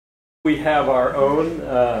We have our own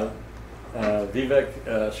Vivek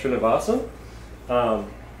Srinivasan.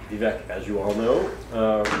 Vivek, as you all know,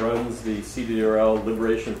 runs the CDDRL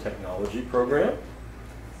Liberation Technology Program.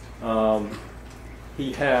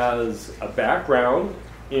 He has a background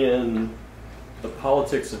in the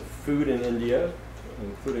politics of food in India,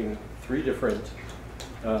 including 3 different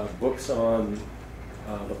books on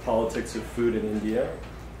the politics of food in India.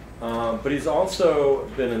 But he's also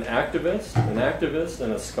been an activist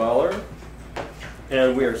and a scholar.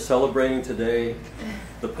 And we are celebrating today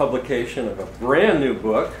the publication of a brand new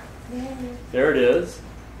book. There it is.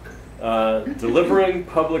 Delivering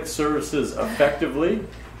Public Services Effectively,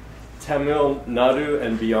 Tamil Nadu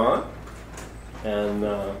and Beyond. And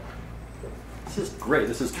this is great.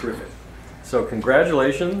 This is terrific. So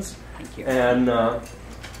congratulations. Thank you. And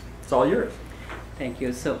it's all yours. Thank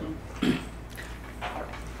you. So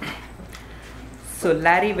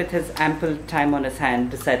Larry, with his ample time on his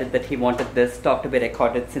hand, decided that he wanted this talk to be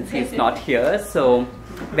recorded since he's not here. So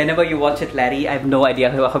whenever you watch it, Larry, I have no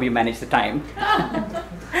idea how you manage the time.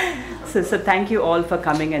 So thank you all for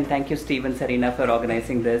coming, and thank you, Steve and Sarina, for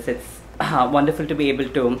organizing this. It's wonderful to be able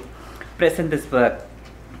to present this work.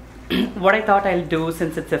 What I thought I'll do,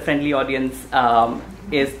 since it's a friendly audience,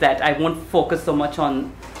 is that I won't focus so much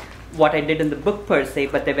on what I did in the book per se,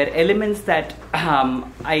 but there were elements that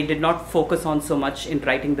I did not focus on so much in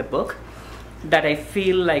writing the book that I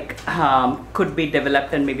feel like could be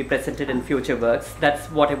developed and maybe presented in future works. That's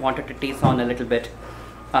what I wanted to tease on a little bit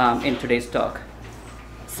in today's talk.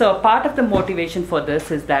 So part of the motivation for this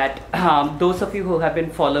is that those of you who have been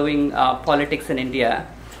following politics in India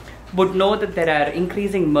would know that there are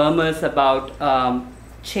increasing murmurs about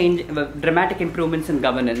dramatic improvements in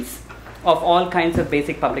governance of all kinds of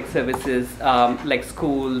basic public services like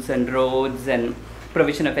schools and roads and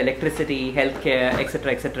provision of electricity, healthcare,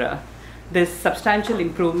 etc., etc. There's substantial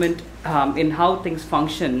improvement in how things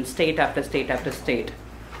function state after state after state.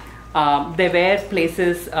 There were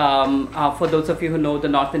places, for those of you who know the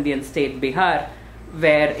North Indian state Bihar,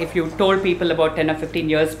 where if you told people about 10 or 15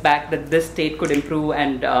 years back that this state could improve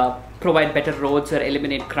and provide better roads or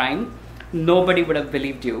eliminate crime, nobody would have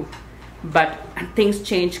believed you. But things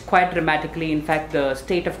changed quite dramatically. In fact, the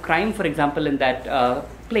state of crime, for example, in that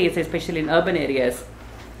place, especially in urban areas,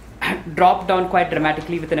 dropped down quite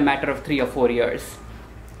dramatically within a matter of 3 or 4 years,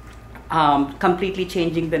 completely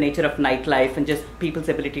changing the nature of nightlife and just people's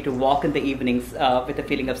ability to walk in the evenings with a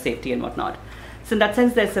feeling of safety and whatnot. So in that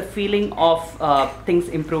sense, there's a feeling of things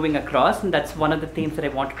improving across, and that's one of the themes that I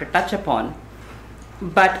wanted to touch upon.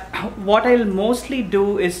 But what I'll mostly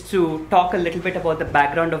do is to talk a little bit about the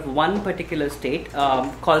background of one particular state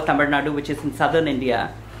called Tamil Nadu, which is in southern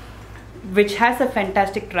India, which has a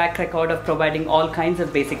fantastic track record of providing all kinds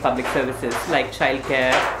of basic public services like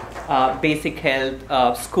childcare, basic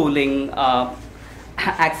health, schooling,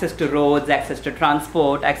 access to roads, access to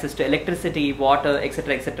transport, access to electricity, water,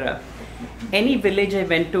 etc., etc. Any village I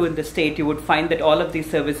went to in the state, you would find that all of these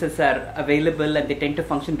services are available and they tend to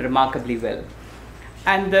function remarkably well.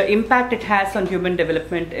 And the impact it has on human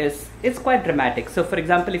development is quite dramatic. So for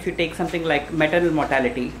example, if you take something like maternal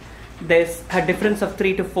mortality, there's a difference of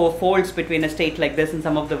 3 to 4 folds between a state like this and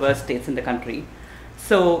some of the worst states in the country.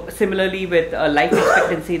 So similarly with life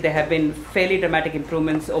expectancy, there have been fairly dramatic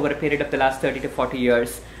improvements over a period of the last 30 to 40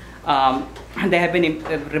 years. There have been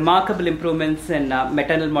remarkable improvements in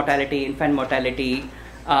maternal mortality, infant mortality,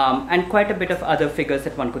 and quite a bit of other figures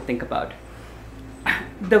that one could think about.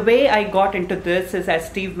 The way I got into this is, as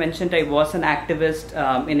Steve mentioned, I was an activist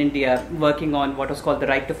in India working on what was called the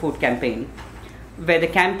Right to Food campaign, where the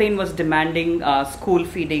campaign was demanding school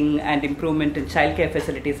feeding and improvement in childcare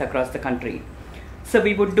facilities across the country. So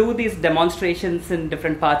we would do these demonstrations in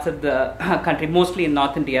different parts of the country, mostly in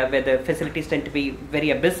North India, where the facilities tend to be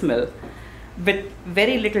very abysmal, with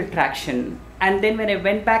very little traction. And then when I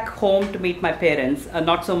went back home to meet my parents,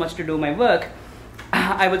 not so much to do my work,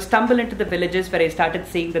 I would stumble into the villages where I started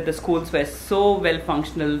seeing that the schools were so well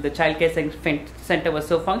functional, the childcare center was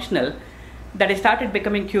so functional, that I started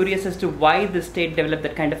becoming curious as to why the state developed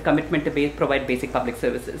that kind of commitment to provide basic public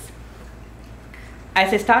services.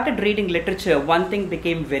 As I started reading literature, one thing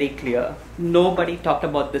became very clear. Nobody talked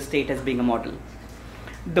about the state as being a model.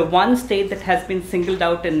 The one state that has been singled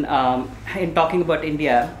out in talking about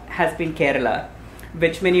India has been Kerala,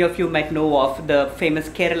 which many of you might know of, the famous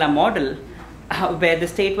Kerala model, where the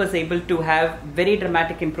state was able to have very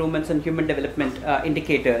dramatic improvements on human development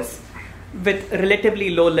indicators with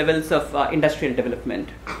relatively low levels of industrial development,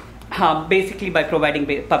 basically by providing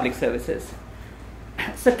public services.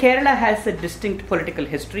 So Kerala has a distinct political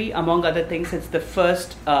history. Among other things, it's the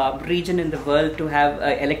first region in the world to have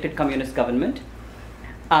an elected communist government.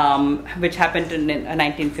 which happened in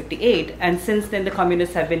 1958. And since then, the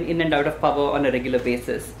communists have been in and out of power on a regular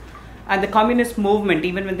basis. And the communist movement,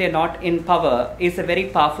 even when they're not in power, is a very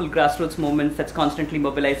powerful grassroots movement that's constantly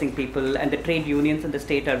mobilizing people, and the trade unions in the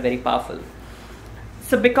state are very powerful.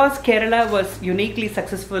 So because Kerala was uniquely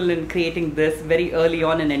successful in creating this very early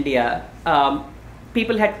on in India,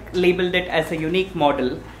 people had labeled it as a unique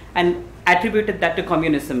model and attributed that to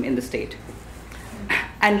communism in the state.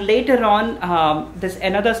 And later on, there's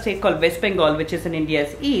another state called West Bengal, which is in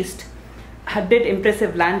India's east, did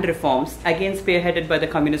impressive land reforms, again spearheaded by the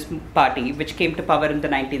Communist Party, which came to power in the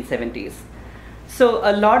 1970s. So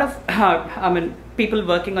a lot of people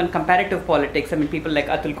working on comparative politics, people like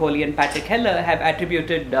Atul Kohli and Patrick Heller, have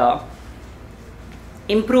attributed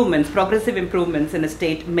progressive improvements in the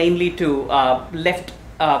state, mainly to left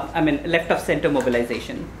of center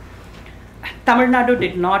mobilization. Tamil Nadu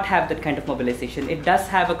did not have that kind of mobilization. It does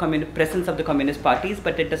have a presence of the communist parties,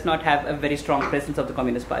 but it does not have a very strong presence of the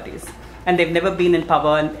communist parties. And they've never been in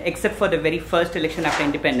power, and except for the very first election after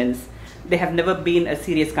independence, they have never been a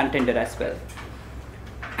serious contender as well.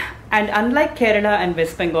 And unlike Kerala and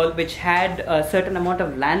West Bengal, which had a certain amount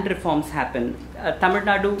of land reforms happen, Tamil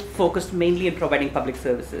Nadu focused mainly on providing public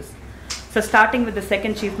services. So starting with the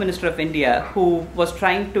second Chief Minister of India, who was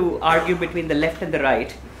trying to argue between the left and the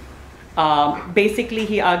right, basically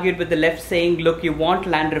he argued with the left saying, look, you want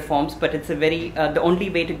land reforms, but it's the only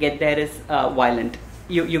way to get there is violent.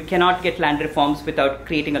 You cannot get land reforms without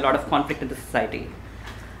creating a lot of conflict in the society.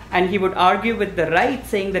 And he would argue with the right,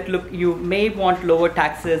 saying that, look, you may want lower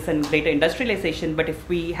taxes and greater industrialization, but if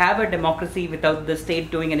we have a democracy without the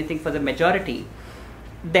state doing anything for the majority,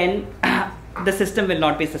 then the system will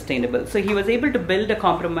not be sustainable. So he was able to build a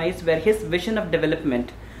compromise where his vision of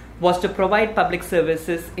development was to provide public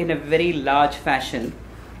services in a very large fashion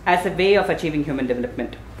as a way of achieving human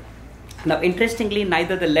development. Now, interestingly,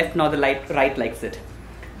 neither the left nor the right likes it.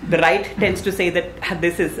 The right tends to say that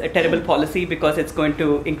this is a terrible policy because it's going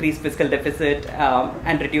to increase fiscal deficit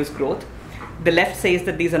and reduce growth. The left says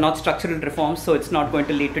that these are not structural reforms, so it's not going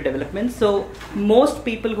to lead to development. So most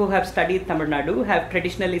people who have studied Tamil Nadu have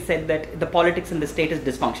traditionally said that the politics in the state is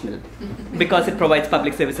dysfunctional because it provides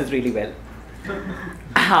public services really well.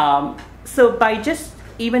 So by just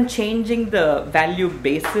even changing the value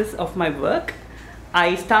basis of my work,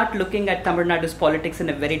 I start looking at Tamil Nadu's politics in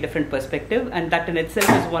a very different perspective, and that in itself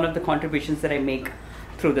is one of the contributions that I make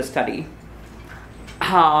through the study.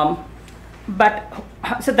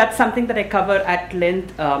 So that's something that I cover at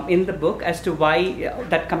length in the book as to why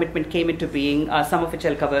that commitment came into being, some of which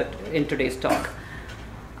I'll cover in today's talk.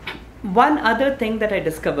 One other thing that I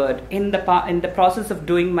discovered in the process of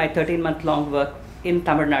doing my 13-month-long work in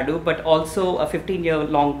Tamil Nadu, but also a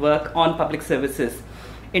 15-year-long work on public services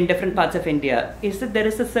in different parts of India, is that there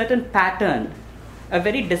is a certain pattern, a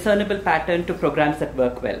very discernible pattern to programs that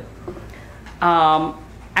work well.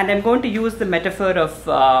 And I'm going to use the metaphor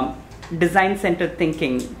of design-centered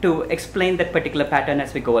thinking to explain that particular pattern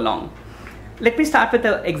as we go along. Let me start with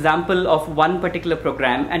an example of one particular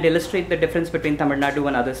program and illustrate the difference between Tamil Nadu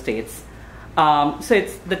and other states. So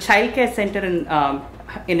it's the Child Care Center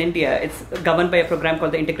in India. It's governed by a program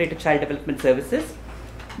called the Integrated Child Development Services,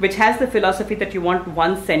 which has the philosophy that you want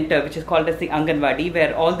one center, which is called as the Anganwadi,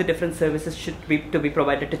 where all the different services should be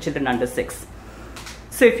provided to children under 6.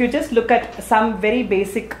 So if you just look at some very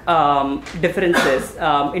basic differences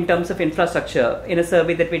in terms of infrastructure in a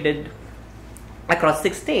survey that we did across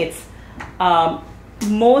 6 states,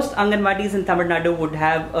 most Anganwadis in Tamil Nadu would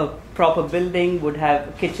have a proper building, would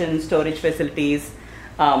have kitchen, storage facilities,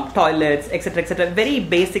 toilets, etc., very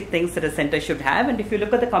basic things that a center should have. And if you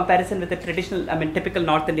look at the comparison with the traditional, typical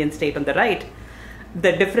North Indian state on the right,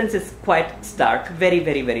 the difference is quite stark, very,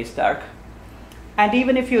 very, very stark. And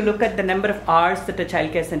even if you look at the number of hours that a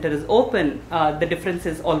childcare center is open, the difference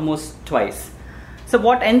is almost twice. So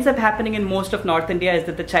what ends up happening in most of North India is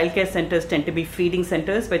that the childcare centers tend to be feeding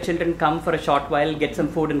centers where children come for a short while, get some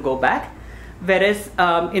food and go back. Whereas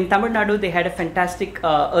in Tamil Nadu, they had a fantastic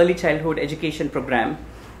early childhood education program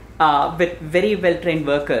with very well-trained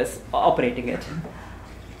workers operating it.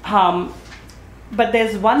 But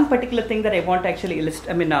there's one particular thing that I want to actually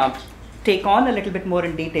take on a little bit more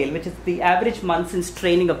in detail, which is the average months in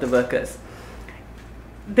training of the workers.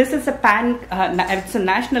 This is it's a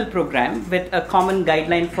national program with a common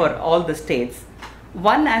guideline for all the states.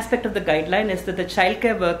 One aspect of the guideline is that the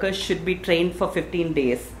childcare workers should be trained for 15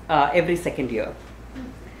 days every second year.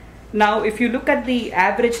 Now, if you look at the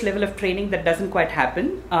average level of training, that doesn't quite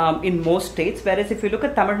happen in most states, whereas if you look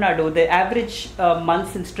at Tamil Nadu, the average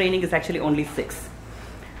months in training is actually only 6.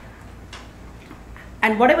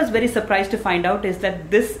 And what I was very surprised to find out is that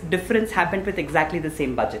this difference happened with exactly the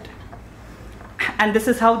same budget. And this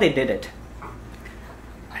is how they did it.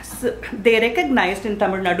 So they recognized in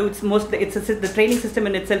Tamil Nadu, the training system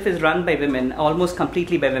in itself is run by women, almost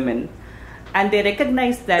completely by women. And they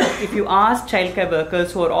recognized that if you ask childcare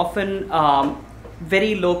workers who are often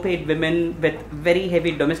very low-paid women with very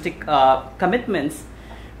heavy domestic commitments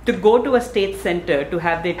to go to a state center to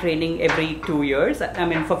have their training every 2 years,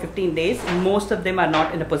 for 15 days, most of them are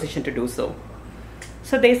not in a position to do so.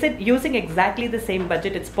 So they said, using exactly the same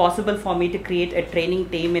budget, it's possible for me to create a training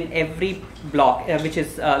team in every block, which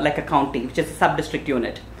is like a county, which is a sub-district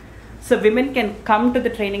unit. So women can come to the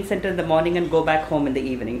training center in the morning and go back home in the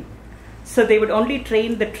evening. So they would only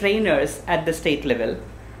train the trainers at the state level.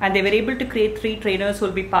 And they were able to create 3 trainers who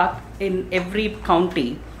will be parked in every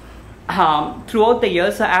county throughout the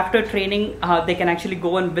year. So after training, they can actually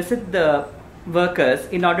go and visit the workers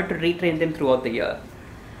in order to retrain them throughout the year.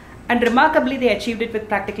 And remarkably, they achieved it with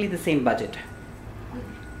practically the same budget.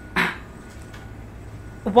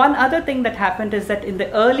 One other thing that happened is that in the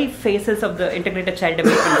early phases of the integrated child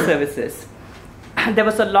development services, there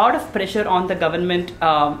was a lot of pressure on the government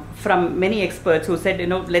from many experts who said,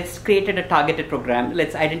 let's create a targeted program.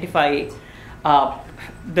 Let's identify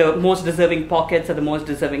the most deserving pockets or the most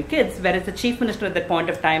deserving kids. Whereas the chief minister at that point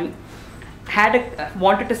of time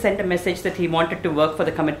wanted to send a message that he wanted to work for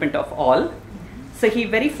the commitment of all. So he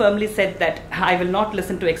very firmly said that I will not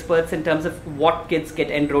listen to experts in terms of what kids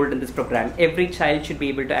get enrolled in this program. Every child should be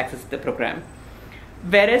able to access the program.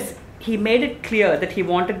 Whereas he made it clear that he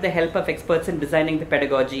wanted the help of experts in designing the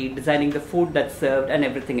pedagogy, designing the food that's served, and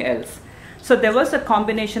everything else. So there was a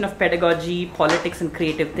combination of pedagogy, politics, and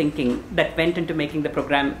creative thinking that went into making the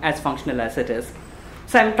program as functional as it is.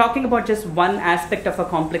 So I'm talking about just one aspect of a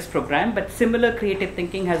complex program, but similar creative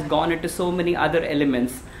thinking has gone into so many other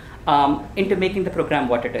elements into making the program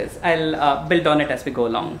what it is. I'll build on it as we go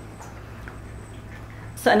along.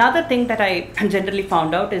 So another thing that I generally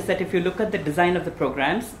found out is that if you look at the design of the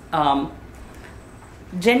programs,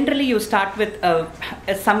 generally you start with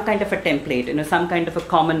some kind of a template, some kind of a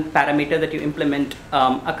common parameter that you implement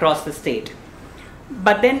across the state.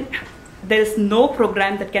 But then there is no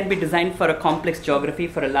program that can be designed for a complex geography,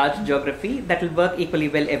 for a large geography, that will work equally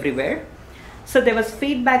well everywhere. So there was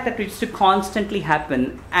feedback that used to constantly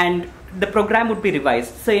happen, and the program would be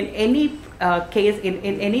revised. So in any case, in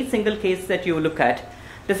any single case that you look at,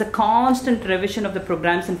 there's a constant revision of the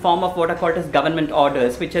programs in form of what are called as government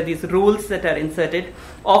orders, which are these rules that are inserted.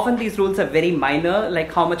 Often these rules are very minor,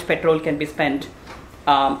 like how much petrol can be spent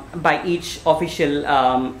by each official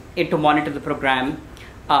to monitor the program,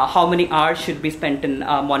 how many hours should be spent in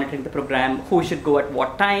monitoring the program, who should go at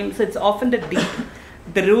what time. So it's often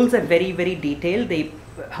the rules are very, very detailed. They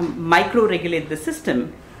micro-regulate the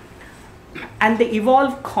system, and they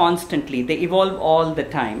evolve constantly. They evolve all the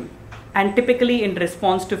time, and typically in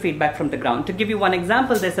response to feedback from the ground. To give you one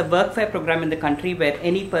example, there's a workfare program in the country where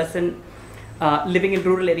any person living in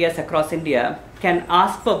rural areas across India can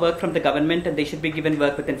ask for work from the government, and they should be given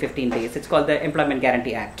work within 15 days. It's called the Employment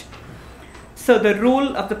Guarantee Act. So the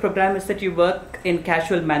rule of the program is that you work in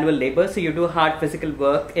casual manual labor, so you do hard physical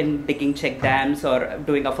work in digging check dams or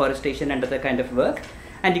doing afforestation and other kind of work,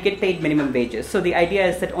 and you get paid minimum wages. So the idea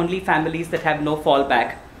is that only families that have no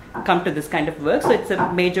fallback come to this kind of work, so it's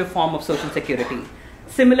a major form of social security.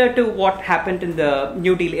 Similar to what happened in the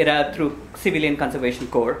New Deal era through Civilian Conservation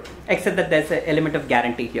Corps, except that there's an element of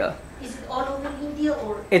guarantee here. Is it all over India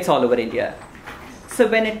or? It's all over India. So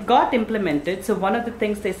when it got implemented, so one of the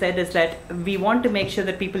things they said is that we want to make sure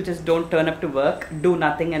that people just don't turn up to work, do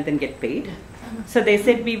nothing, and then get paid. So they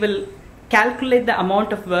said we will calculate the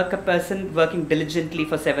amount of work a person working diligently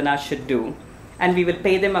for 7 hours should do, and we will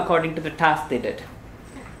pay them according to the task they did.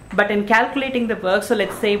 But in calculating the work, so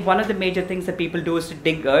let's say one of the major things that people do is to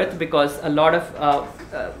dig earth, because a lot of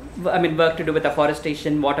work to do with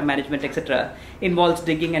afforestation, water management, etc. involves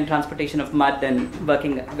digging and transportation of mud and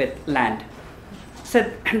working with land. So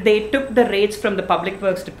they took the rates from the Public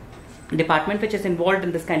Works Department, which is involved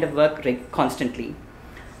in this kind of work constantly.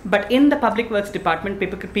 But in the Public Works Department,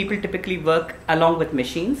 people typically work along with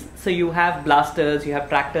machines. So you have blasters, you have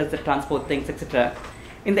tractors that transport things, etc.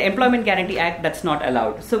 In the Employment Guarantee Act, that's not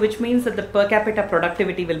allowed. So which means that the per capita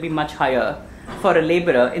productivity will be much higher for a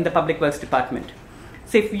laborer in the Public Works Department.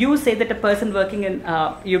 So if you say that a person working in,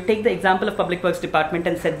 you take the example of Public Works Department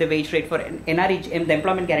and set the wage rate for NRE in the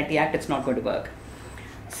Employment Guarantee Act, it's not going to work.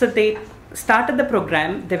 So they started the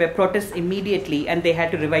program, there were protests immediately, and they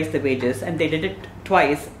had to revise the wages, and they did it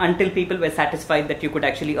twice until people were satisfied that you could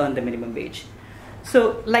actually earn the minimum wage.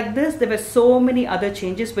 So like this, there were so many other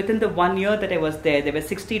changes within the 1 year that I was there. There were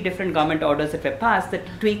 60 different government orders that were passed that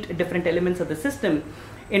tweaked different elements of the system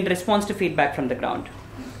in response to feedback from the ground.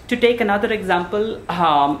 To take another example,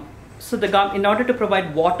 in order to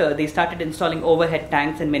provide water, they started installing overhead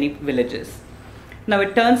tanks in many villages. Now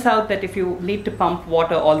it turns out that if you need to pump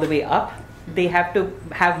water all the way up, they have to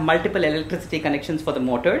have multiple electricity connections for the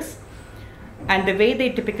motors. And the way they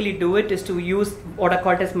typically do it is to use what are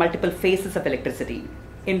called as multiple phases of electricity.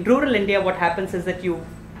 In rural India, what happens is that you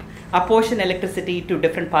apportion electricity to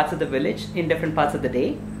different parts of the village in different parts of the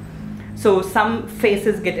day. So some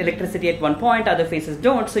phases get electricity at one point, other phases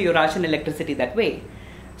don't, so you ration electricity that way.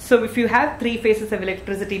 So if you have 3 phases of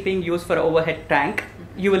electricity being used for an overhead tank,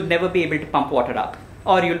 you will never be able to pump water up,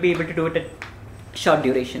 or you'll be able to do it at short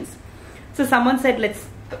durations. So someone said, let's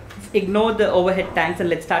ignore the overhead tanks and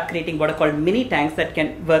let's start creating what are called mini tanks that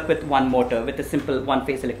can work with one motor, with a simple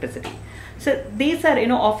one-phase electricity. So these are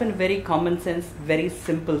often very common sense, very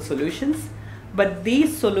simple solutions. But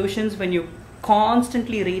these solutions, when you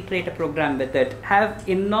constantly reiterate a program with it, have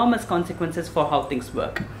enormous consequences for how things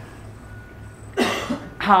work.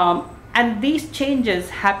 And these changes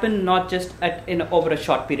happen not just over a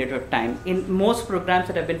short period of time. In most programs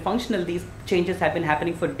that have been functional, these changes have been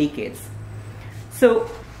happening for decades. So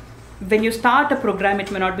when you start a program,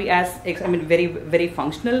 it may not be as very, very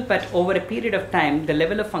functional, but over a period of time, the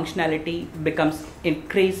level of functionality becomes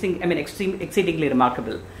exceedingly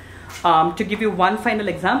remarkable. To give you one final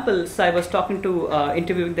example, so I was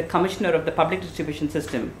interviewing the commissioner of the public distribution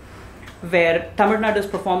system, where Tamil Nadu's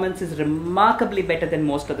performance is remarkably better than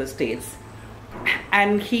most other states.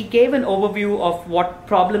 And he gave an overview of what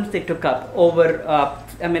problems they took up over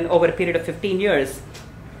a period of 15 years.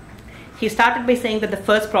 He started by saying that the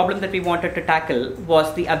first problem that we wanted to tackle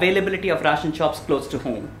was the availability of ration shops close to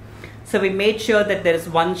home. So we made sure that there is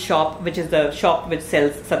one shop, which is the shop which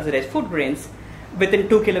sells subsidized food grains, within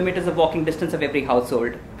 2 kilometers of walking distance of every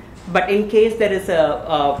household. But in case there is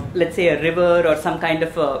let's say a river or some kind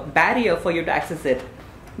of a barrier for you to access it,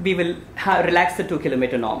 we will relax the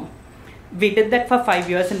 2-kilometer norm. We did that for 5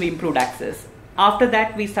 years and we improved access. After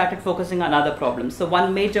that, we started focusing on other problems. So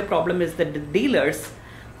one major problem is that the dealers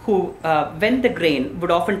who vend the grain would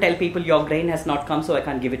often tell people, your grain has not come, so I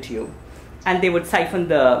can't give it to you. And they would siphon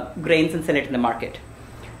the grains and sell it in the market.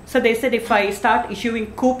 So they said, if I start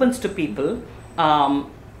issuing coupons to people,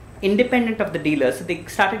 independent of the dealers, so they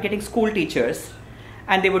started getting school teachers,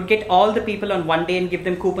 and they would get all the people on one day and give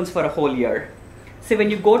them coupons for a whole year. So when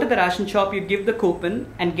you go to the ration shop, you give the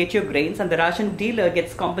coupon and get your grains, and the ration dealer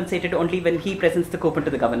gets compensated only when he presents the coupon to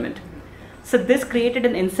the government. So this created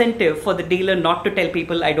an incentive for the dealer not to tell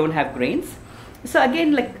people, I don't have grains. So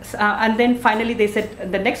again, and then finally they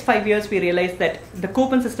said, the next 5 years we realized that the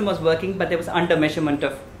coupon system was working, but there was under measurement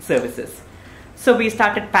of services. So we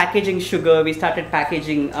started packaging sugar, we started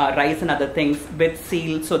packaging rice and other things with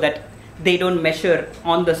seal so that they don't measure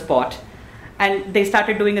on the spot. And they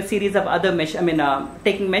started doing a series of other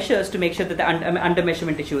taking measures to make sure that the under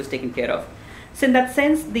measurement issue is taken care of. So in that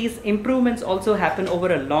sense, these improvements also happen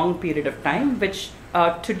over a long period of time, which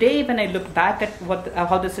today, when I look back at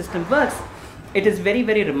how the system works, it is very,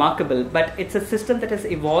 very remarkable. But it's a system that has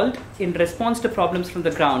evolved in response to problems from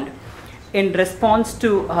the ground, in response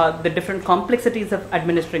to the different complexities of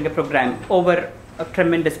administering a program over a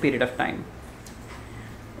tremendous period of time.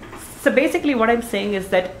 So basically what I'm saying is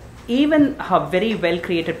that even very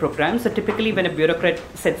well-created programs, so typically when a bureaucrat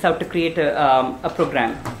sets out to create a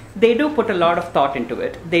program, they do put a lot of thought into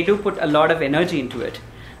it. They do put a lot of energy into it.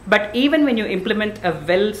 But even when you implement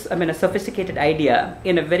a sophisticated idea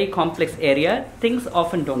in a very complex area, things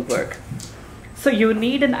often don't work. So you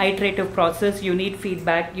need an iterative process, you need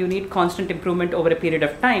feedback, you need constant improvement over a period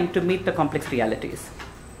of time to meet the complex realities.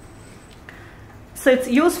 So it's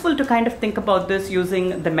useful to kind of think about this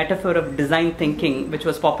using the metaphor of design thinking, which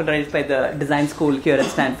was popularized by the design school here at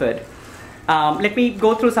Stanford. Let me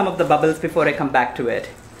go through some of the bubbles before I come back to it.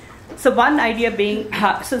 So one idea being,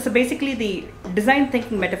 so basically the design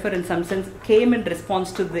thinking metaphor in some sense came in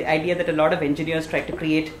response to the idea that a lot of engineers try to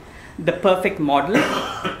create the perfect model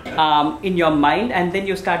in your mind, and then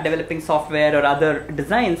you start developing software or other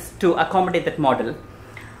designs to accommodate that model.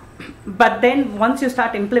 But then once you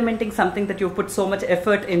start implementing something that you've put so much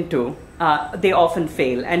effort into, they often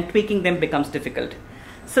fail and tweaking them becomes difficult.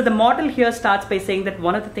 So the model here starts by saying that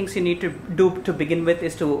one of the things you need to do to begin with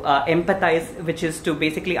is to empathize, which is to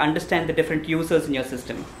basically understand the different users in your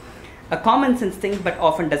system. A common sense thing, but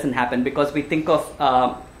often doesn't happen because we think of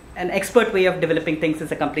an expert way of developing things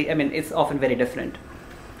is it's often very different.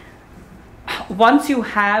 Once you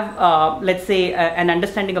have, let's say, an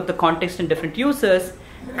understanding of the context and different users,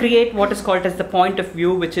 create what is called as the point of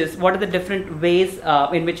view, which is what are the different ways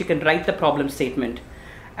in which you can write the problem statement.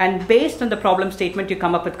 And based on the problem statement, you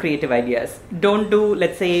come up with creative ideas. Don't do,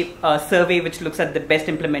 let's say, a survey which looks at the best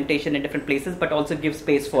implementation in different places, but also give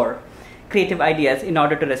space for creative ideas in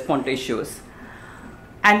order to respond to issues.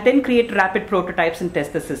 And then create rapid prototypes and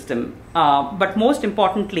test the system. But most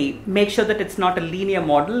importantly, make sure that it's not a linear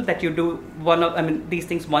model that you do these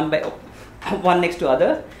things one next to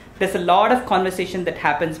other. There's a lot of conversation that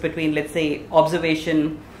happens between, let's say,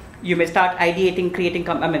 observation. You may start ideating,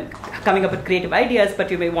 coming up with creative ideas,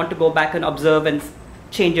 but you may want to go back and observe and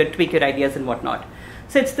change or tweak your ideas and whatnot.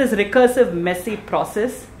 So it's this recursive, messy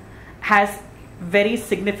process has very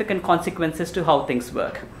significant consequences to how things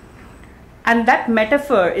work. And that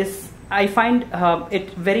metaphor is, I find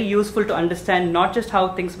it very useful to understand not just how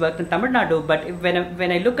things work in Tamil Nadu, but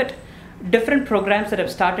when I look at different programs that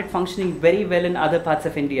have started functioning very well in other parts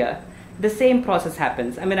of India, the same process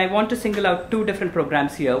happens. I want to single out two different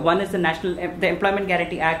programs here. One is the Employment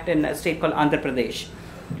Guarantee Act in a state called Andhra Pradesh,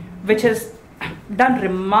 which has done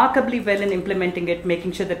remarkably well in implementing it,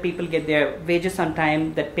 making sure that people get their wages on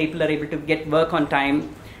time, that people are able to get work on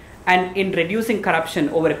time, and in reducing corruption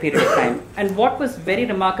over a period of time. And what was very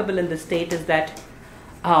remarkable in the state is that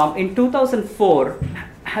in 2004,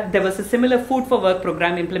 there was a similar food for work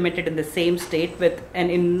program implemented in the same state with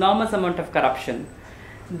an enormous amount of corruption.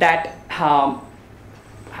 That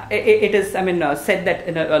it is, said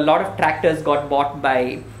that a lot of tractors got bought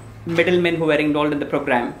by middlemen who were involved in the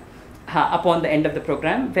program upon the end of the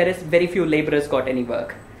program, whereas very few laborers got any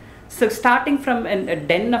work. So starting from a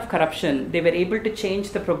den of corruption, they were able to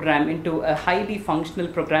change the program into a highly functional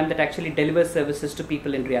program that actually delivers services to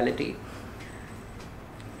people in reality.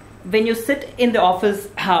 When you sit in the office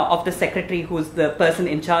of the secretary, who's the person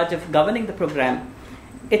in charge of governing the program,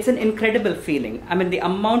 it's an incredible feeling. The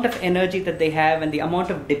amount of energy that they have and the amount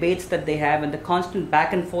of debates that they have and the constant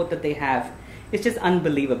back and forth that they have is just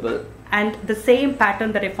unbelievable. And the same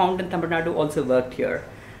pattern that I found in Tamil Nadu also worked here.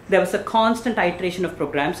 There was a constant iteration of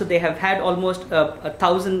programs. So they have had almost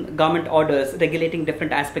 1,000 government orders regulating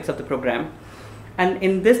different aspects of the program. And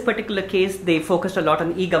in this particular case, they focused a lot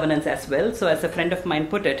on e-governance as well. So as a friend of mine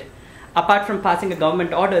put it, apart from passing a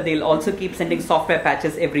government order, they'll also keep sending software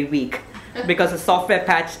patches every week, because a software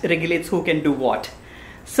patch regulates who can do what.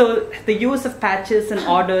 So the use of patches and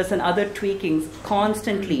orders and other tweakings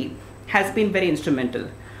constantly has been very instrumental.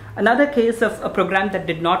 Another case of a program that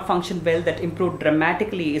did not function well, that improved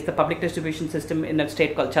dramatically, is the public distribution system in a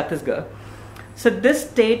state called Chhattisgarh. So this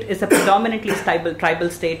state is a predominantly tribal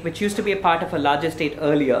state, which used to be a part of a larger state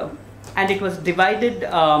earlier. And it was divided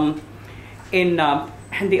in the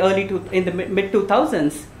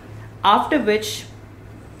mid-2000s, after which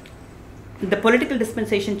the political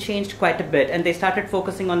dispensation changed quite a bit, and they started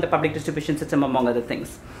focusing on the public distribution system, among other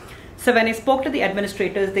things. So when I spoke to the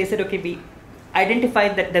administrators, they said, okay, we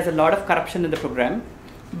identified that there's a lot of corruption in the program,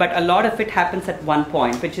 but a lot of it happens at one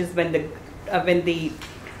point, which is when the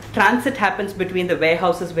transit happens between the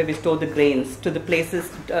warehouses where we store the grains to the places,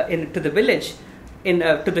 to the village,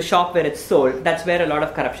 to the shop where it's sold. That's where a lot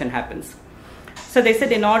of corruption happens. So they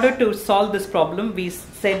said, in order to solve this problem, we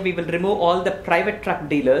said we will remove all the private truck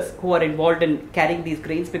dealers who are involved in carrying these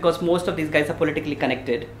grains, because most of these guys are politically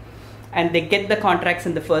connected. And they get the contracts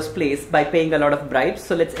in the first place by paying a lot of bribes.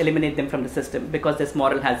 So let's eliminate them from the system, because there's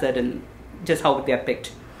moral hazard in just how they are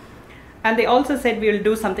picked. And they also said we will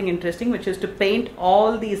do something interesting, which is to paint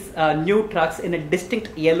all these new trucks in a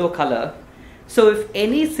distinct yellow color. So if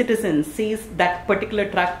any citizen sees that particular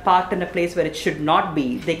truck parked in a place where it should not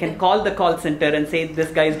be, they can call the call center and say, this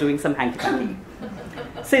guy is doing some hanky-panky.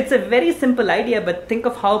 So it's a very simple idea, but think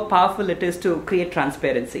of how powerful it is to create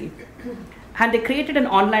transparency. And they created an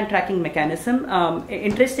online tracking mechanism.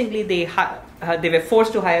 Interestingly, they were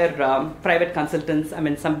forced to hire private consultants,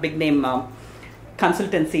 some big name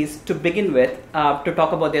consultancies to begin with, to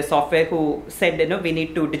talk about their software, who said, we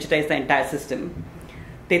need to digitize the entire system.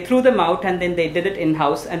 They threw them out, and then they did it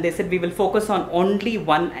in-house, and they said we will focus on only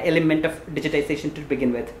one element of digitization to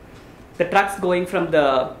begin with: the trucks going from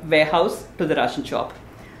the warehouse to the ration shop.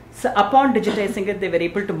 So upon digitizing it, they were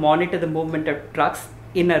able to monitor the movement of trucks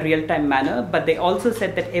in a real-time manner, but they also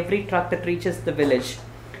said that every truck that reaches the village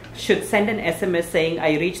should send an SMS saying,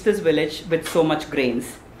 I reached this village with so much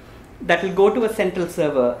grains. That will go to a central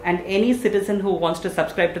server, and any citizen who wants to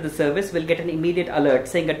subscribe to the service will get an immediate alert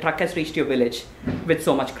saying a truck has reached your village with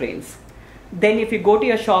so much grains. Then if you go to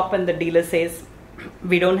your shop and the dealer says,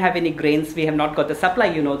 we don't have any grains, we have not got the supply,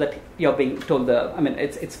 you know that you're being told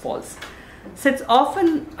it's false. So it's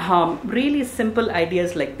often really simple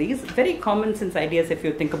ideas like these, very common sense ideas if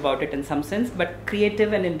you think about it in some sense, but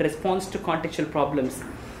creative and in response to contextual problems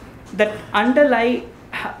that underlie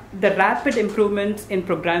the rapid improvements in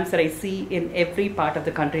programs that I see in every part of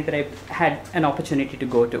the country that I've had an opportunity to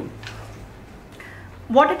go to.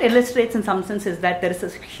 What it illustrates in some sense is that there is a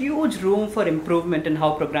huge room for improvement in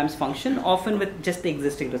how programs function, often with just the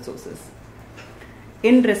existing resources,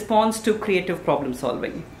 in response to creative problem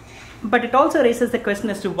solving. But it also raises the question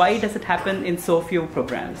as to why does it happen in so few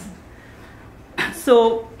programs.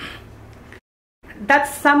 So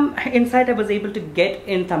that's some insight I was able to get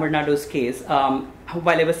in Tamil Nadu's case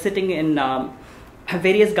while I was sitting in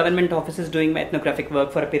various government offices doing my ethnographic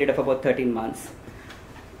work for a period of about 13 months.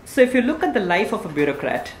 So if you look at the life of a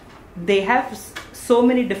bureaucrat, they have so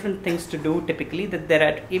many different things to do typically that there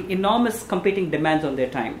are enormous competing demands on their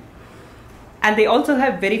time. And they also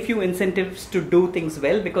have very few incentives to do things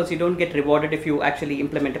well because you don't get rewarded if you actually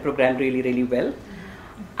implement a program really, really well.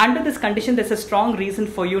 Under this condition, there's a strong reason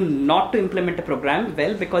for you not to implement a program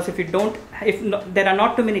well because if there are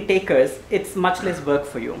not too many takers, it's much less work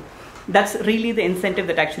for you. That's really the incentive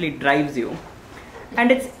that actually drives you. And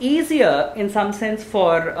it's easier in some sense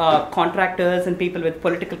for contractors and people with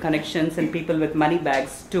political connections and people with money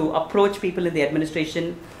bags to approach people in the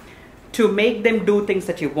administration to make them do things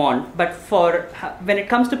that you want. But when it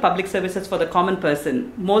comes to public services for the common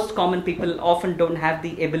person, most common people often don't have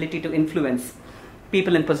the ability to influence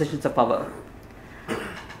people in positions of power.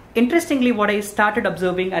 Interestingly, what I started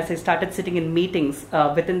observing as I started sitting in meetings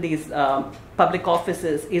within these public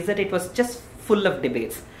offices is that it was just full of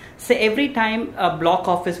debates. So every time a block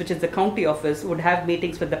office, which is the county office, would have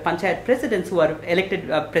meetings with the panchayat presidents who are elected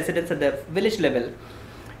presidents at the village level,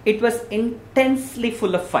 it was intensely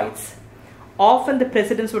full of fights. Often the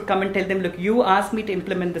presidents would come and tell them, look, you asked me to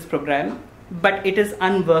implement this program, but it is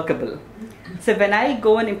unworkable. So when I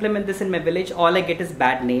go and implement this in my village, all I get is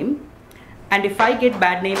bad name. And if I get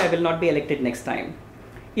bad name, I will not be elected next time.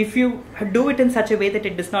 If you do it in such a way that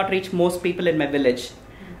it does not reach most people in my village,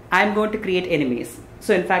 I'm going to create enemies.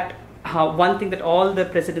 So in fact, one thing that all the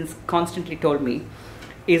presidents constantly told me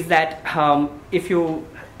is that if you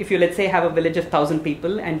let's say have a village of 1,000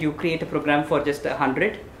 people and you create a program for just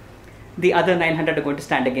 100, the other 900 are going to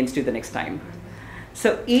stand against you the next time.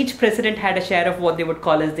 So each president had a share of what they would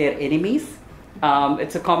call as their enemies.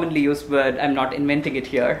 It's a commonly used word. I'm not inventing it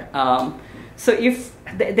here. So if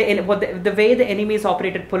the way the enemies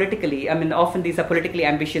operated politically, I mean, often these are politically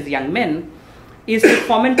ambitious young men, is to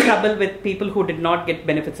foment trouble with people who did not get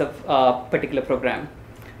benefits of a particular program.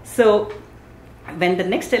 So when the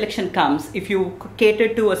next election comes, if you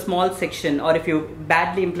cater to a small section or if you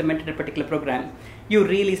badly implemented a particular program, you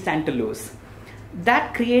really stand to lose.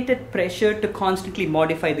 That created pressure to constantly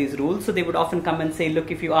modify these rules. So they would often come and say, look,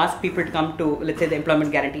 if you ask people to come to, let's say, the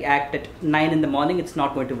Employment Guarantee Act at 9 in the morning, it's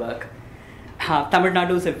not going to work. Tamil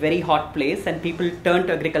Nadu is a very hot place and people turn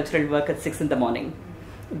to agricultural work at 6 in the morning.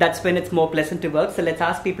 That's when it's more pleasant to work. So let's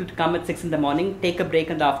ask people to come at 6 in the morning, take a break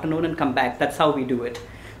in the afternoon and come back. That's how we do it.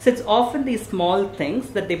 So it's often these small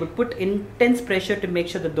things that they would put intense pressure to make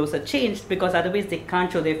sure that those are changed because otherwise they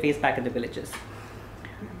can't show their face back in the villages.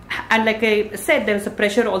 And like I said, there is a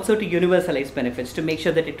pressure also to universalize benefits to make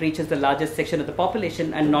sure that it reaches the largest section of the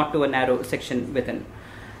population and not to a narrow section within.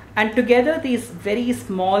 And together, these very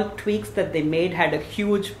small tweaks that they made had a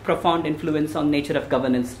huge, profound influence on nature of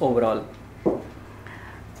governance overall.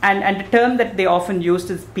 And the term that they often used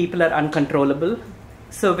is people are uncontrollable.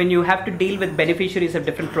 So when you have to deal with beneficiaries of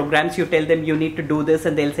different programs, you tell them you need to do this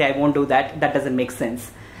and they'll say, I won't do that. That doesn't make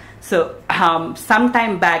sense. So some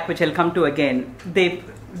time back, which I'll come to again,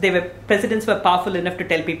 presidents were powerful enough to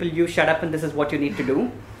tell people, you shut up and this is what you need to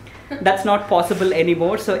do. That's not possible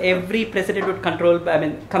anymore. So every president would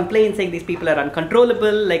complain saying these people are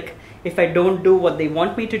uncontrollable. Like if I don't do what they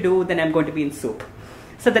want me to do, then I'm going to be in soup.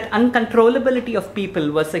 So that uncontrollability of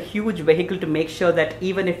people was a huge vehicle to make sure that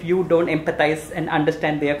even if you don't empathize and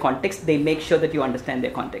understand their context, they make sure that you understand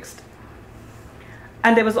their context.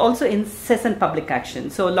 And there was also incessant public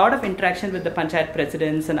action. So a lot of interaction with the panchayat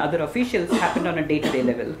presidents and other officials happened on a day-to-day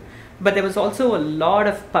level. But there was also a lot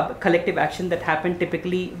of collective action that happened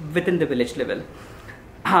typically within the village level.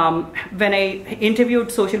 When I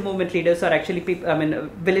interviewed social movement leaders or actually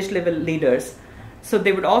village level leaders, so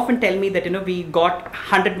they would often tell me that, we got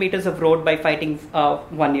 100 meters of road by fighting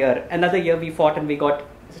 1 year. Another year we fought and we got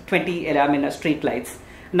 20 street lights.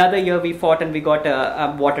 Another year we fought and we got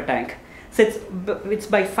a water tank. So it's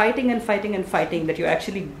by fighting and fighting and fighting that you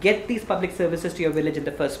actually get these public services to your village in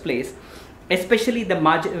the first place, especially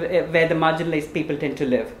where the marginalized people tend to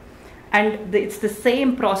live. And it's the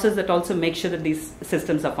same process that also makes sure that these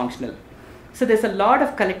systems are functional. So there's a lot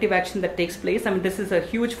of collective action that takes place. I mean, this is a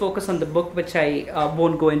huge focus on the book, which I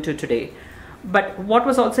won't go into today. But what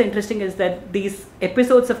was also interesting is that these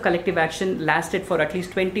episodes of collective action lasted for at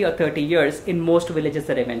least 20 or 30 years in most villages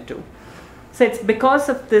that I went to. So it's because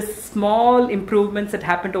of this small improvements that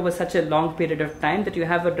happened over such a long period of time that you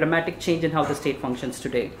have a dramatic change in how the state functions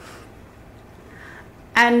today.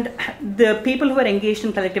 And the people who are engaged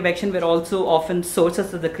in collective action were also often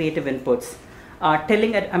sources of the creative inputs,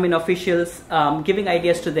 telling officials, giving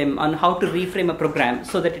ideas to them on how to reframe a program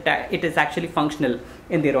so that it is actually functional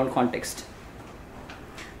in their own context.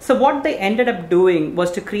 So what they ended up doing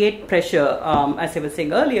was to create pressure, as I was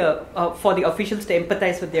saying earlier, for the officials to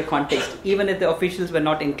empathize with their context, even if the officials were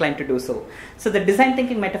not inclined to do so. So the design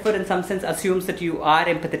thinking metaphor in some sense assumes that you are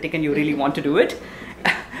empathetic and you really want to do it,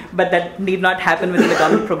 but that need not happen within the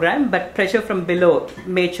government program, but pressure from below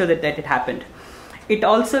made sure that it happened. It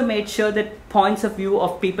also made sure that points of view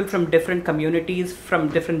of people from different communities, from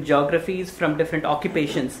different geographies, from different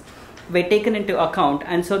occupations were taken into account,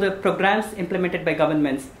 and so the programs implemented by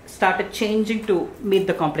governments started changing to meet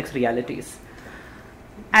the complex realities.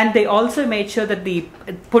 And they also made sure that they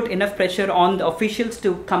put enough pressure on the officials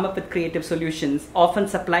to come up with creative solutions, often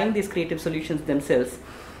supplying these creative solutions themselves,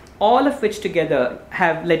 all of which together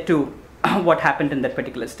have led to what happened in that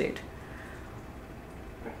particular state.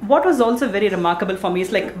 What was also very remarkable for me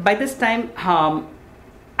is, like, by this time,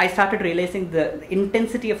 I started realizing the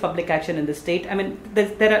intensity of public action in the state. I mean,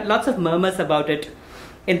 there are lots of murmurs about it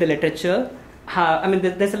in the literature.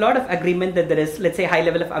 There's a lot of agreement that there is, let's say, high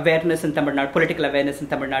level of awareness in Tamil Nadu, political awareness in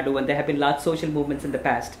Tamil Nadu, and there have been large social movements in the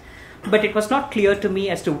past. But it was not clear to me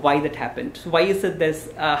as to why that happened. Why is it there's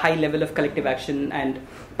a high level of collective action and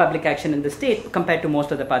public action in the state compared to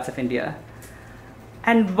most other parts of India?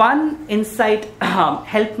 And one insight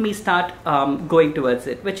helped me start going towards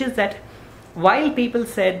it, which is that while people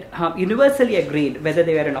said, universally agreed, whether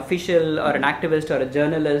they were an official or an activist or a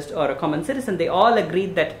journalist or a common citizen, they all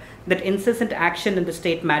agreed that incessant action in the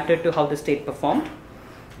state mattered to how the state performed.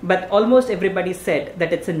 But almost everybody said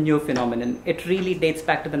that it's a new phenomenon. It really dates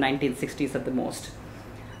back to the 1960s at the most.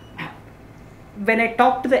 When I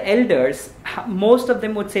talked to the elders, most of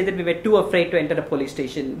them would say that we were too afraid to enter a police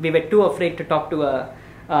station. We were too afraid to talk to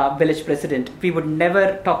a village president. We would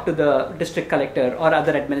never talk to the district collector or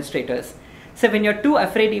other administrators. So when you're too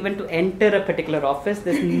afraid even to enter a particular office,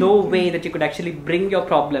 there's no way that you could actually bring your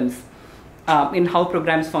problems in how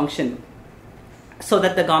programs function so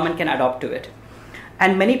that the government can adopt to it.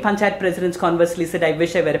 And many panchayat presidents conversely said, I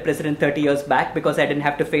wish I were a president 30 years back because I didn't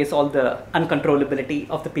have to face all the uncontrollability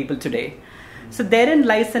of the people today. So therein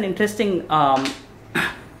lies an interesting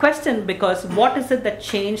question, because what is it that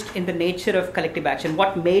changed in the nature of collective action?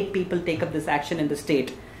 What made people take up this action in the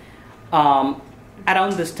state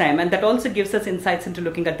around this time? And that also gives us insights into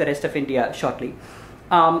looking at the rest of India shortly.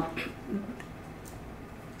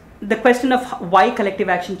 The question of why collective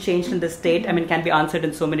action changed in the state, can be answered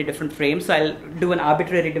in so many different frames. So I'll do an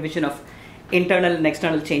arbitrary division of internal and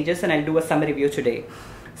external changes, and I'll do a summary view today.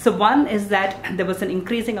 So one is that there was an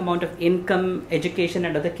increasing amount of income, education,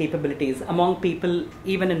 and other capabilities among people,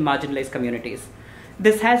 even in marginalized communities.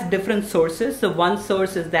 This has different sources. So one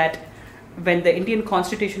source is that when the Indian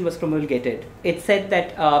Constitution was promulgated, it said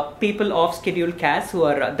that people of scheduled castes who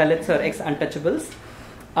are Dalits or ex-untouchables,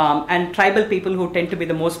 and tribal people who tend to be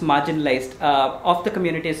the most marginalized of the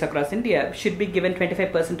communities across India should be given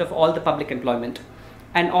 25% of all the public employment.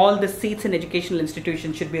 And all the seats in educational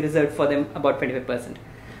institutions should be reserved for them, about 25%.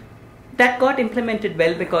 That got implemented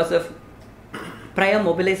well because of prior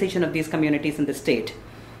mobilization of these communities in the state.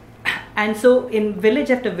 And so in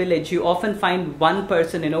village after village, you often find one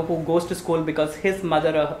person, who goes to school because his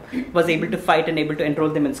mother was able to fight and able to enroll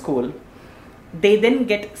them in school. They then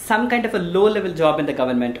get some kind of a low-level job in the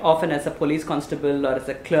government, often as a police constable or as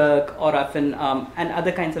a clerk or often and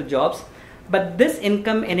other kinds of jobs. But this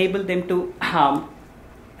income enabled them to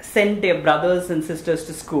send their brothers and sisters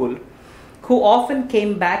to school, who often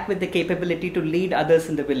came back with the capability to lead others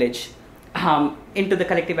in the village into the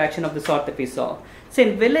collective action of the sort that we saw. So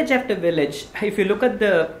in village after village, if you look at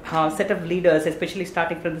the set of leaders, especially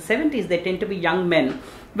starting from the 70s, they tend to be young men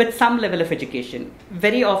with some level of education.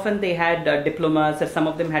 Very often they had diplomas, or some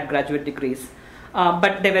of them had graduate degrees.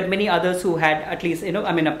 But there were many others who had at least,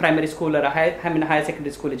 a primary school or a higher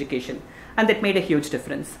secondary school education. And that made a huge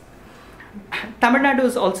difference. Tamil Nadu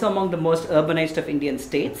is also among the most urbanized of Indian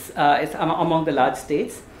states, is among the large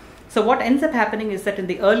states. So what ends up happening is that in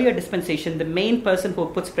the earlier dispensation, the main person who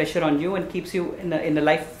puts pressure on you and keeps you in a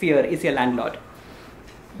life fear is your landlord.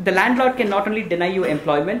 The landlord can not only deny you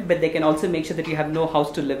employment, but they can also make sure that you have no house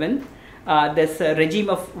to live in. there's a regime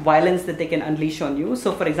of violence that they can unleash on you.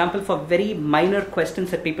 So, for example, for very minor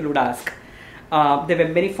questions that people would ask, there were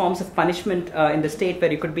many forms of punishment in the state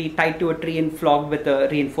where you could be tied to a tree and flogged with a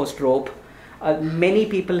reinforced rope. Many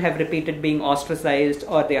people have repeated being ostracized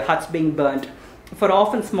or their huts being burnt for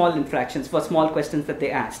often small infractions, for small questions that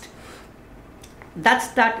they asked. That's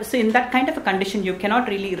that. So in that kind of a condition, you cannot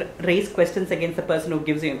really raise questions against the person who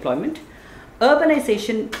gives you employment.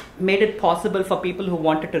 Urbanization made it possible for people who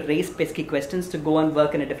wanted to raise pesky questions to go and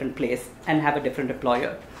work in a different place and have a different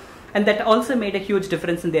employer. And that also made a huge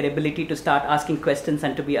difference in their ability to start asking questions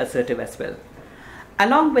and to be assertive as well.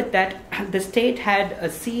 Along with that, the state had a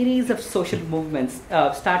series of social movements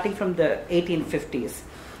starting from the 1850s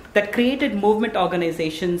that created movement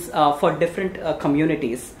organizations for different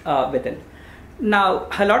communities within. Now,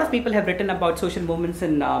 a lot of people have written about social movements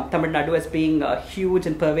in Tamil Nadu as being huge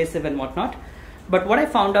and pervasive and whatnot. But what I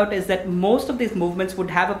found out is that most of these movements would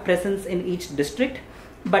have a presence in each district,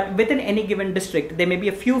 but within any given district, there may be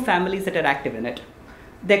a few families that are active in it.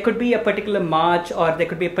 There could be a particular march or there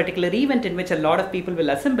could be a particular event in which a lot of people will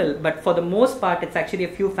assemble, but for the most part, it's actually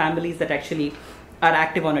a few families that actually are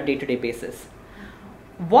active on a day-to-day basis.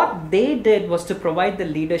 What they did was to provide the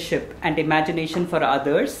leadership and imagination for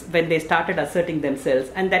others when they started asserting themselves,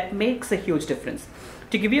 and that makes a huge difference.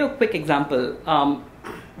 To give you a quick example,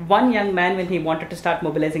 one young man, when he wanted to start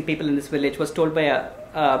mobilizing people in this village, was told by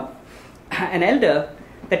an elder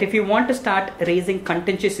that if you want to start raising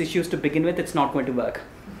contentious issues to begin with, it's not going to work.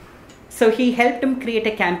 So he helped him create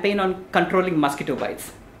a campaign on controlling mosquito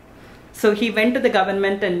bites. So he went to the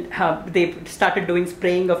government and they started doing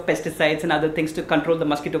spraying of pesticides and other things to control the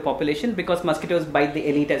mosquito population, because mosquitoes bite the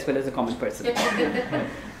elite as well as the common person.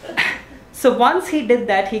 So once he did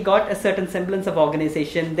that, he got a certain semblance of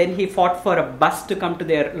organization. Then he fought for a bus to come to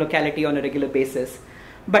their locality on a regular basis.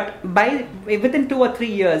 But within 2 or 3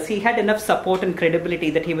 years, he had enough support and credibility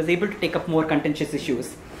that he was able to take up more contentious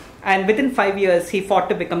issues. And within 5 years, he fought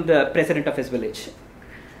to become the president of his village.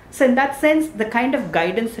 So in that sense, the kind of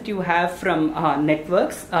guidance that you have from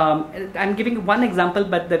networks, I'm giving one example,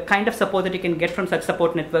 but the kind of support that you can get from such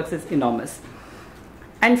support networks is enormous.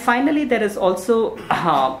 And finally, there is also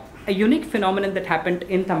a unique phenomenon that happened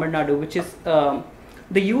in Tamil Nadu, which is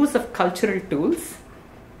the use of cultural tools,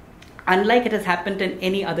 unlike it has happened in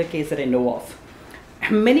any other case that I know of.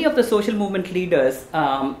 Many of the social movement leaders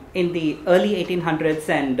in the early 1800s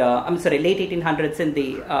and, late 1800s and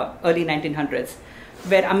the early 1900s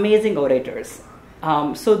were amazing orators.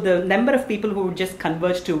 So the number of people who would just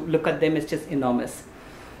converge to look at them is just enormous.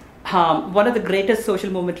 One of the greatest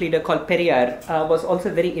social movement leader called Periyar was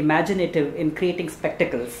also very imaginative in creating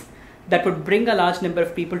spectacles that would bring a large number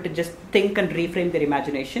of people to just think and reframe their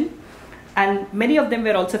imagination. And many of them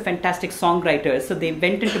were also fantastic songwriters, so they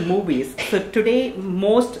went into movies. So today,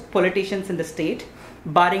 most politicians in the state,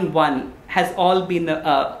 barring one, has all been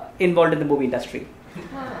involved in the movie industry.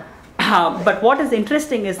 But what is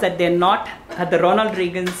interesting is that they're not the Ronald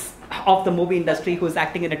Reagans of the movie industry who's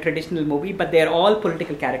acting in a traditional movie, but they're all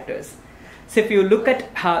political characters. So if you look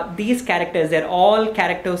at these characters, they're all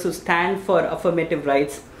characters who stand for affirmative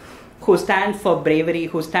rights, who stand for bravery,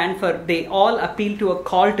 they all appeal to a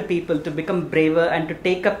call to people to become braver and to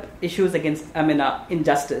take up issues against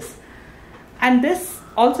injustice. And this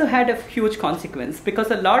also had a huge consequence, because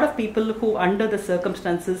a lot of people who under the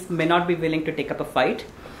circumstances may not be willing to take up a fight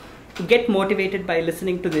get motivated by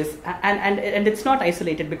listening to this. And it's not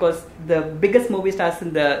isolated, because the biggest movie stars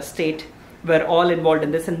in the state were all involved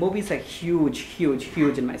in this, and movies are huge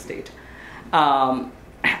in my state.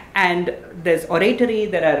 And there's oratory,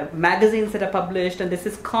 there are magazines that are published, and there's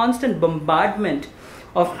this constant bombardment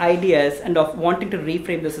of ideas and of wanting to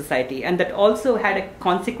reframe the society. And that also had a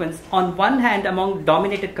consequence, on one hand, among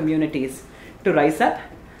dominated communities to rise up,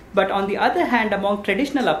 but on the other hand, among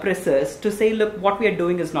traditional oppressors to say, look, what we are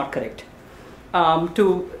doing is not correct.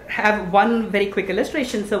 To have one very quick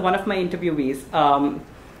illustration, so one of my interviewees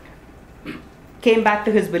came back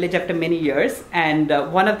to his village after many years, and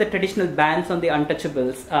one of the traditional bans on the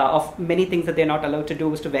untouchables of many things that they're not allowed to do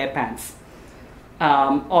was to wear pants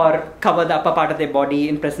or cover the upper part of their body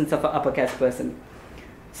in presence of an upper caste person.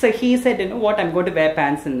 So he said, you know what, I'm going to wear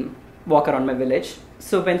pants and walk around my village.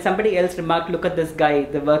 So when somebody else remarked, look at this guy,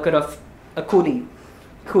 the worker of a coolie,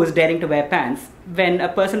 who is daring to wear pants, when a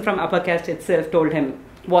person from upper caste itself told him,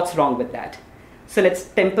 what's wrong with that? So let's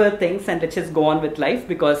temper things and let's just go on with life,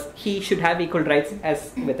 because he should have equal rights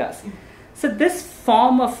as with us. So this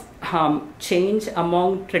form of change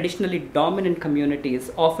among traditionally dominant communities,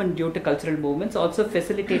 often due to cultural movements, also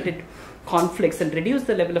facilitated conflicts and reduced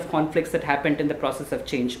the level of conflicts that happened in the process of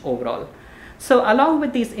change overall. So along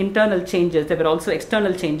with these internal changes, there were also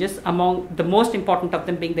external changes, among the most important of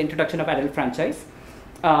them being the introduction of adult franchise,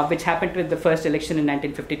 which happened with the first election in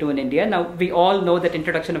 1952 in India. Now, we all know that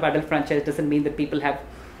introduction of adult franchise doesn't mean that people have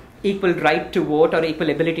equal right to vote or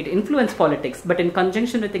equal ability to influence politics, but in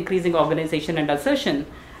conjunction with increasing organization and assertion,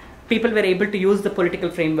 people were able to use the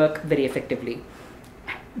political framework very effectively.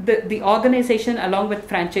 The organization, along with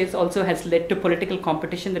franchise, also has led to political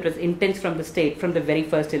competition that was intense from the state from the very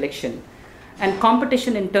first election. And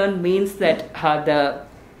competition in turn means that the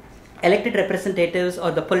elected representatives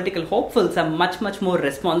or the political hopefuls are much, much more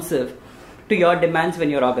responsive to your demands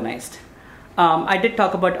when you're organized. I did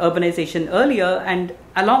talk about urbanization earlier, and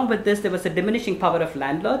along with this, there was a diminishing power of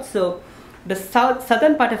landlords. So the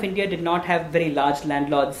southern part of India did not have very large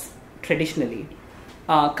landlords traditionally,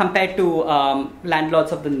 compared to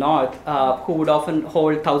landlords of the north, who would often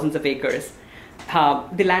hold thousands of acres.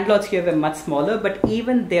 The landlords here were much smaller, but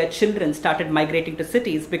even their children started migrating to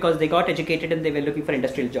cities because they got educated and they were looking for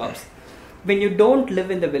industrial jobs. When you don't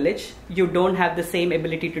live in the village, you don't have the same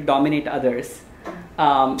ability to dominate others.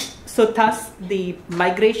 So thus, the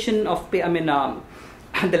migration of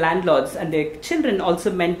the landlords and their children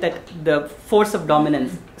also meant that the force of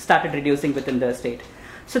dominance started reducing within the state.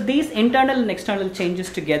 So these internal and external changes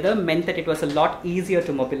together meant that it was a lot easier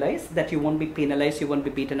to mobilize, that you won't be penalized, you won't be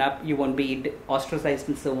beaten up, you won't be ostracized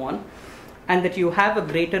and so on, and that you have a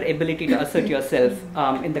greater ability to assert yourself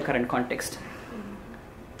in the current context.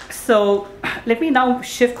 So let me now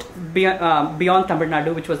shift beyond Tamil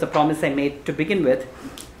Nadu, which was the promise I made to begin with.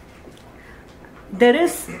 There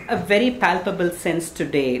is a very palpable sense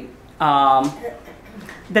today that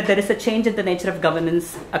there is a change in the nature of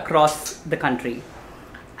governance across the country.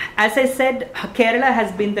 As I said, Kerala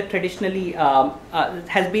has been the traditionally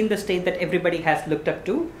has been the state that everybody has looked up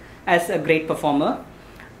to as a great performer.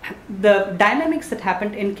 The dynamics that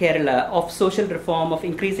happened in Kerala of social reform, of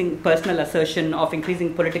increasing personal assertion, of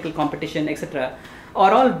increasing political competition, etc.,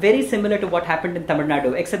 are all very similar to what happened in Tamil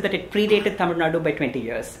Nadu, except that it predated Tamil Nadu by 20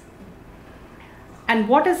 years. And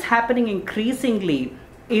what is happening increasingly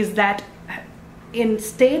is that in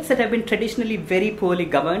states that have been traditionally very poorly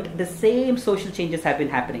governed, the same social changes have been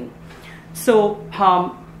happening. So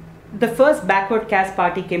the first backward caste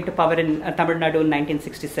party came to power in Tamil Nadu in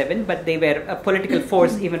 1967, but they were a political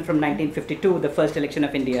force even from 1952, the first election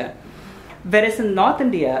of India. Whereas in North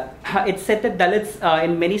India, it's said that Dalits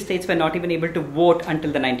in many states were not even able to vote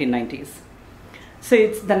until the 1990s. So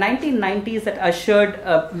it's the 1990s that ushered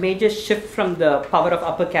a major shift from the power of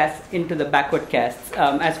upper castes into the backward castes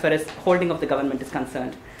as far as holding of the government is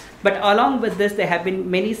concerned. But along with this, there have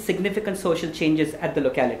been many significant social changes at the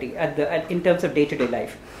locality, in terms of day-to-day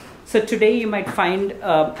life. So today you might find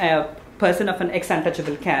a person of an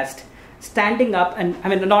ex-untouchable caste standing up and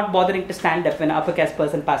not bothering to stand up when an upper caste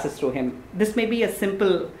person passes through him. This may be a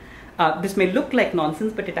simple this may look like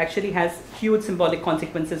nonsense, but it actually has huge symbolic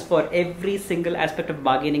consequences for every single aspect of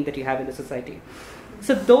bargaining that you have in the society.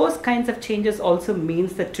 So those kinds of changes also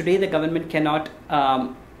means that today the government cannot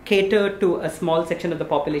cater to a small section of the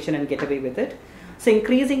population and get away with it. So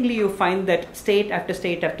increasingly you find that state after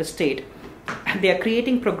state after state, they are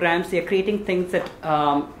creating programs, they are creating things that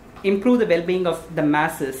improve the well-being of the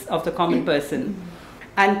masses, of the common person,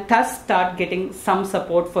 and thus start getting some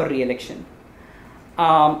support for re-election.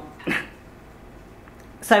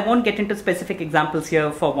 So I won't get into specific examples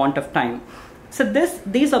here for want of time. So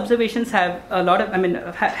these observations have a lot of,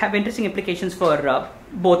 have interesting implications for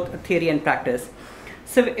both theory and practice.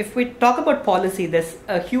 So if we talk about policy, there's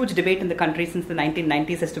a huge debate in the country since the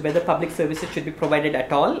 1990s as to whether public services should be provided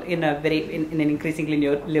at all in an increasingly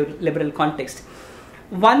liberal context.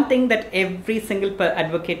 One thing that every single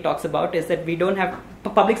advocate talks about is that we don't have,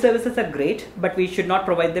 public services are great, but we should not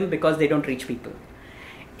provide them because they don't reach people.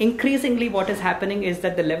 Increasingly, what is happening is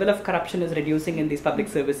that the level of corruption is reducing in these public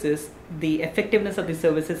services. The effectiveness of these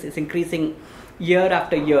services is increasing year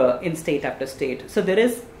after year in state after state. So there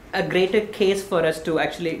is a greater case for us to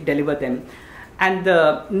actually deliver them. And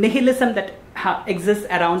the nihilism that exists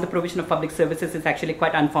around the provision of public services is actually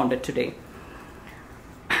quite unfounded today.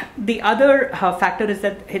 The other factor is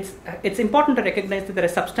that it's important to recognize that there are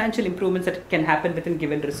substantial improvements that can happen within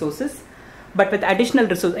given resources. But with additional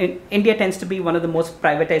resources, India tends to be one of the most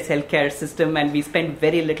privatized healthcare system, and we spend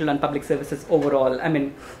very little on public services overall.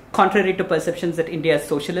 Contrary to perceptions that India is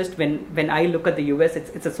socialist, when I look at the US,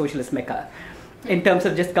 it's a socialist mecca in terms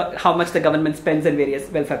of just how much the government spends in various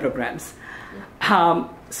welfare programs.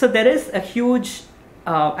 So there is a huge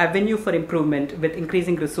avenue for improvement with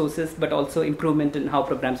increasing resources, but also improvement in how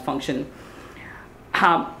programs function.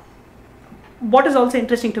 What is also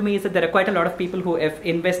interesting to me is that there are quite a lot of people who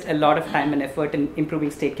invest a lot of time and effort in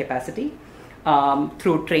improving state capacity.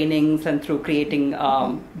 through trainings and through creating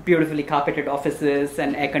beautifully carpeted offices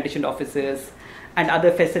and air-conditioned offices and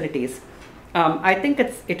other facilities. I think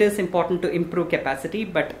it is important to improve capacity,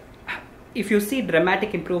 but if you see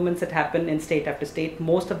dramatic improvements that happen in state after state,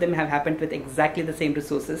 most of them have happened with exactly the same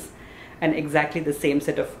resources and exactly the same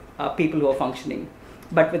set of people who are functioning,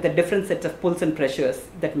 but with a different set of pulls and pressures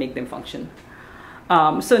that make them function.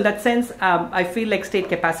 So in that sense, I feel like state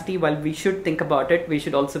capacity, while we should think about it, we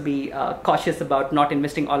should also be cautious about not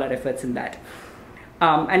investing all our efforts in that.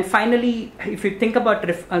 And finally, if you think about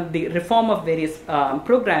the reform of various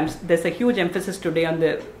programs, there's a huge emphasis today on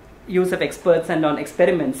the use of experts and on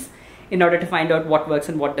experiments in order to find out what works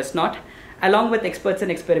and what does not. Along with experts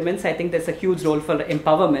and experiments, I think there's a huge role for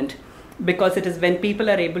empowerment, because it is when people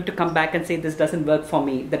are able to come back and say, this doesn't work for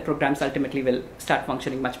me, that programs ultimately will start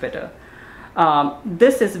functioning much better.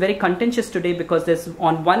 This is very contentious today because there's,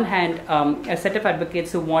 on one hand, a set of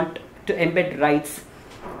advocates who want to embed rights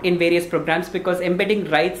in various programs, because embedding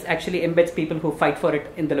rights actually embeds people who fight for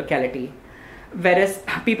it in the locality. Whereas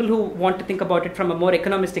people who want to think about it from a more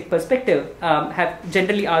economistic perspective have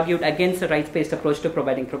generally argued against a rights-based approach to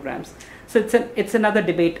providing programs. So it's another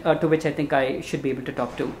debate to which I think I should be able to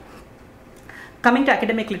talk to. Coming to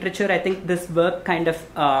academic literature, I think this work kind of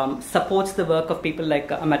supports the work of people like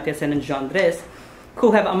Amartya Sen and Jean Dresse,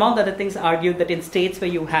 who have, among other things, argued that in states where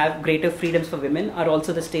you have greater freedoms for women are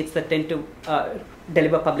also the states that tend to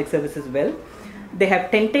deliver public services well. They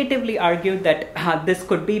have tentatively argued that this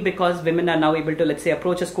could be because women are now able to, let's say,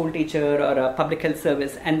 approach a school teacher or a public health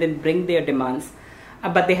service and then bring their demands,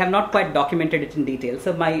 but they have not quite documented it in detail.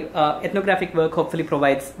 So my ethnographic work hopefully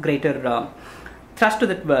provides greater thrust to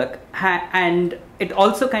that work, and it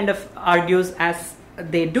also kind of argues, as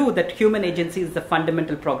they do, that human agency is the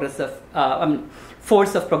fundamental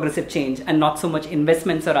force of progressive change and not so much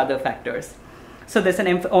investments or other factors. So there's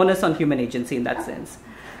an onus on human agency in that sense.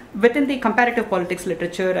 Within the comparative politics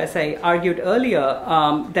literature, as I argued earlier,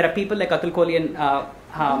 there are people like Atul Kohli and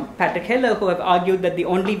Patrick Heller who have argued that the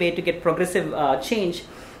only way to get progressive change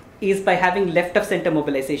is by having left-of-center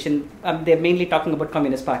mobilization. They're mainly talking about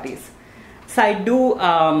communist parties. So I do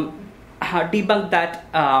debunk that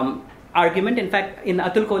argument. In fact, in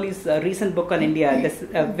Atul Kohli's recent book on India, there's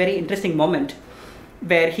a very interesting moment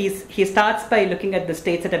where he starts by looking at the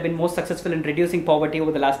states that have been most successful in reducing poverty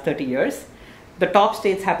over the last 30 years. The top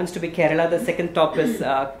states happens to be Kerala, the second top is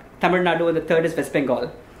Tamil Nadu, and the third is West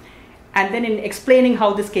Bengal. And then in explaining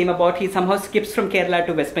how this came about, he somehow skips from Kerala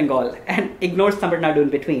to West Bengal and ignores Tamil Nadu in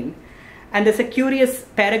between. And there's a curious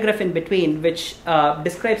paragraph in between which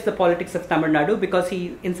describes the politics of Tamil Nadu, because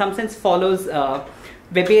he, in some sense, follows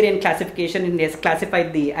Weberian classification, and he has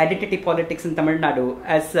classified the identity politics in Tamil Nadu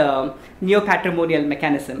as neo-patrimonial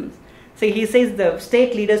mechanisms. So he says the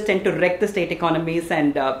state leaders tend to wreck the state economies,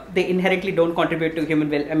 and they inherently don't contribute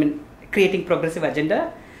to creating progressive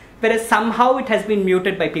agenda, whereas somehow it has been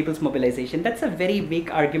muted by people's mobilization. That's a very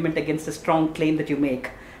weak argument against a strong claim that you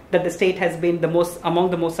make, that the state has been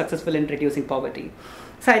among the most successful in reducing poverty.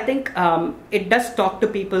 So I think it does talk to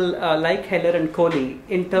people like Heller and Kohli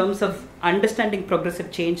in terms of understanding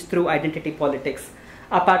progressive change through identity politics,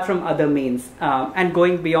 apart from other means, and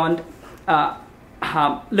going beyond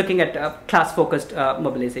looking at class-focused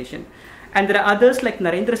mobilization. And there are others like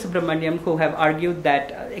Narendra Subramaniam who have argued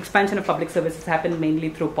that expansion of public services happen mainly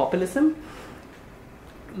through populism.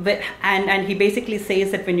 And he basically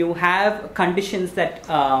says that when you have conditions that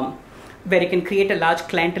where you can create a large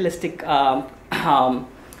clientelistic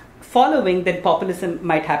following, then populism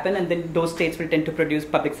might happen, and then those states will tend to produce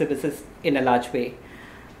public services in a large way.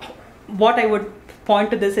 What I would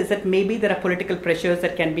point to this is that maybe there are political pressures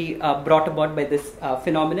that can be brought about by this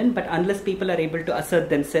phenomenon, but unless people are able to assert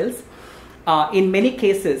themselves, in many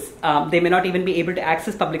cases, they may not even be able to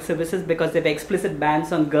access public services because there were explicit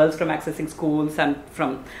bans on girls from accessing schools and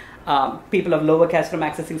from people of lower caste from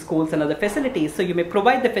accessing schools and other facilities. So you may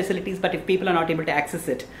provide the facilities, but if people are not able to access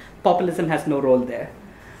it, populism has no role there.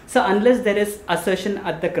 So unless there is assertion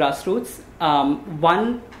at the grassroots,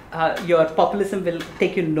 your populism will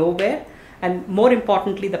take you nowhere. And more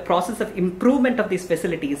importantly, the process of improvement of these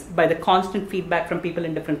facilities by the constant feedback from people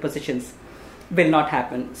in different positions will not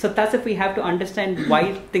happen. So thus, if we have to understand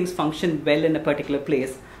why things function well in a particular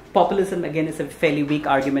place, populism again is a fairly weak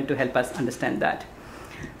argument to help us understand that.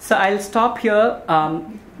 So I'll stop here.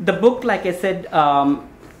 The book, like I said,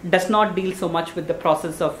 does not deal so much with the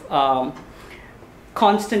process of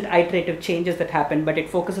constant iterative changes that happen, but it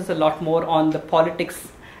focuses a lot more on the politics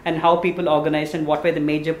and how people organized and what were the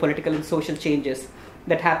major political and social changes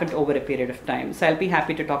that happened over a period of time. So I'll be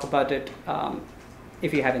happy to talk about it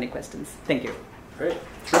if you have any questions. Thank you. Great.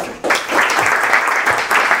 Terrific.